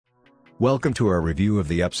Welcome to our review of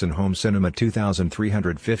the Epson Home Cinema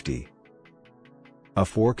 2350. A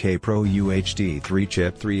 4K Pro-UHD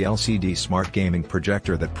 3-chip 3 LCD smart gaming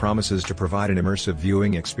projector that promises to provide an immersive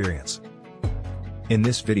viewing experience. In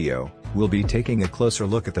this video, we'll be taking a closer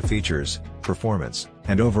look at the features, performance,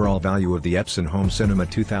 and overall value of the Epson Home Cinema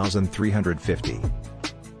 2350.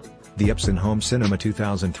 The Epson Home Cinema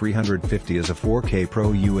 2350 is a 4K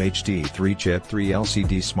Pro-UHD 3-chip 3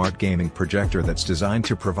 LCD smart gaming projector that's designed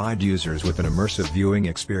to provide users with an immersive viewing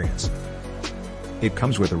experience. It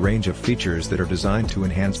comes with a range of features that are designed to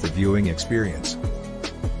enhance the viewing experience,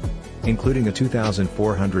 including a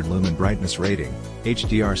 2400 lumen brightness rating,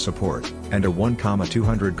 HDR support, and a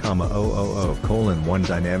 1,200,000:1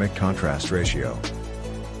 dynamic contrast ratio.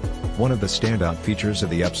 One of the standout features of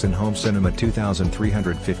the Epson Home Cinema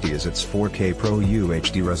 2350 is its 4K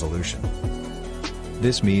Pro-UHD resolution.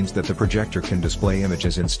 This means that the projector can display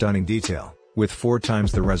images in stunning detail, with 4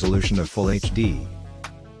 times the resolution of Full HD.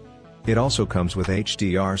 It also comes with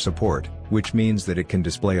HDR support, which means that it can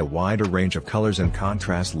display a wider range of colors and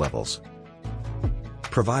contrast levels,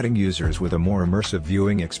 providing users with a more immersive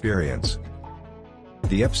viewing experience.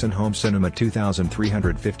 The Epson Home Cinema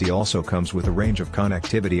 2350 also comes with a range of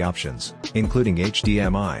connectivity options, including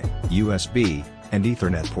HDMI, USB, and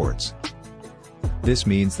Ethernet ports. This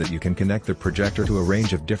means that you can connect the projector to a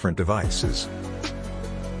range of different devices,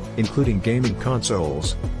 including gaming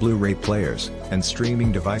consoles, Blu-ray players, and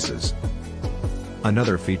streaming devices.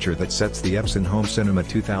 Another feature that sets the Epson Home Cinema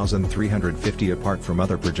 2350 apart from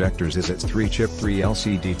other projectors is its 3-chip 3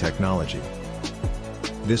 LCD technology.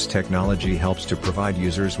 This technology helps to provide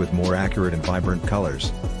users with more accurate and vibrant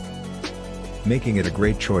colors, making it a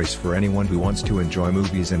great choice for anyone who wants to enjoy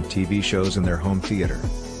movies and TV shows in their home theater.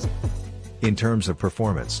 In terms of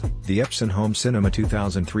performance, the Epson Home Cinema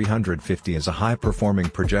 2350 is a high-performing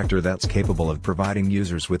projector that's capable of providing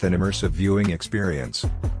users with an immersive viewing experience.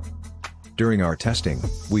 During our testing,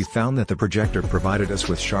 we found that the projector provided us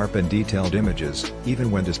with sharp and detailed images,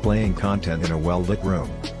 even when displaying content in a well-lit room.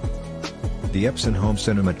 The Epson Home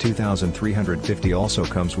Cinema 2350 also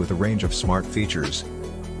comes with a range of smart features,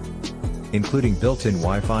 including built-in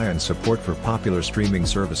Wi-Fi and support for popular streaming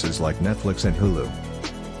services like Netflix and Hulu.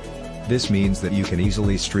 This means that you can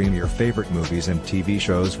easily stream your favorite movies and TV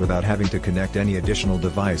shows without having to connect any additional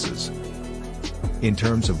devices. In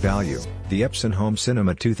terms of value, the Epson Home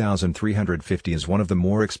Cinema 2350 is one of the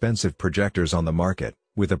more expensive projectors on the market,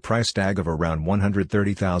 with a price tag of around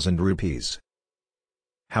 130,000 rupees.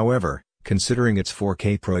 However, considering its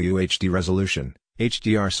 4K Pro-UHD resolution,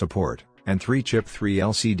 HDR support, and 3-chip 3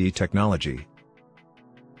 LCD technology,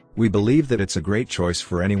 we believe that it's a great choice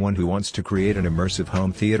for anyone who wants to create an immersive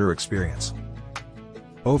home theater experience.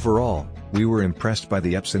 Overall, we were impressed by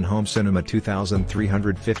the Epson Home Cinema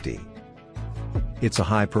 2350. It's a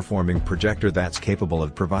high-performing projector that's capable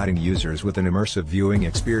of providing users with an immersive viewing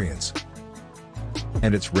experience,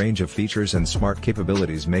 and its range of features and smart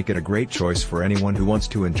capabilities make it a great choice for anyone who wants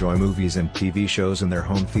to enjoy movies and TV shows in their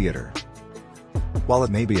home theater. While it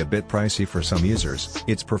may be a bit pricey for some users,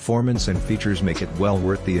 its performance and features make it well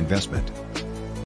worth the investment.